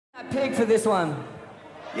Pig for this one.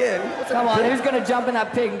 Yeah. Come on, who's going to jump in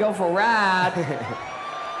that pig and go for a ride?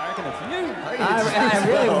 I reckon it's you. I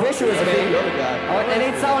really wish it was me. I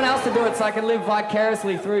need someone else to do it so I can live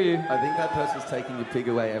vicariously through you. I think that person's taking your pig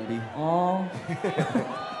away, Amby. Oh.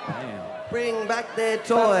 Bring back their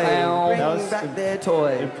toy. Bring back their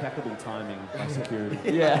toy. Impeccable timing by security.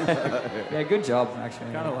 Yeah. Yeah, good job,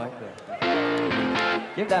 actually. Kind of like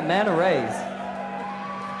that. Give that man a raise.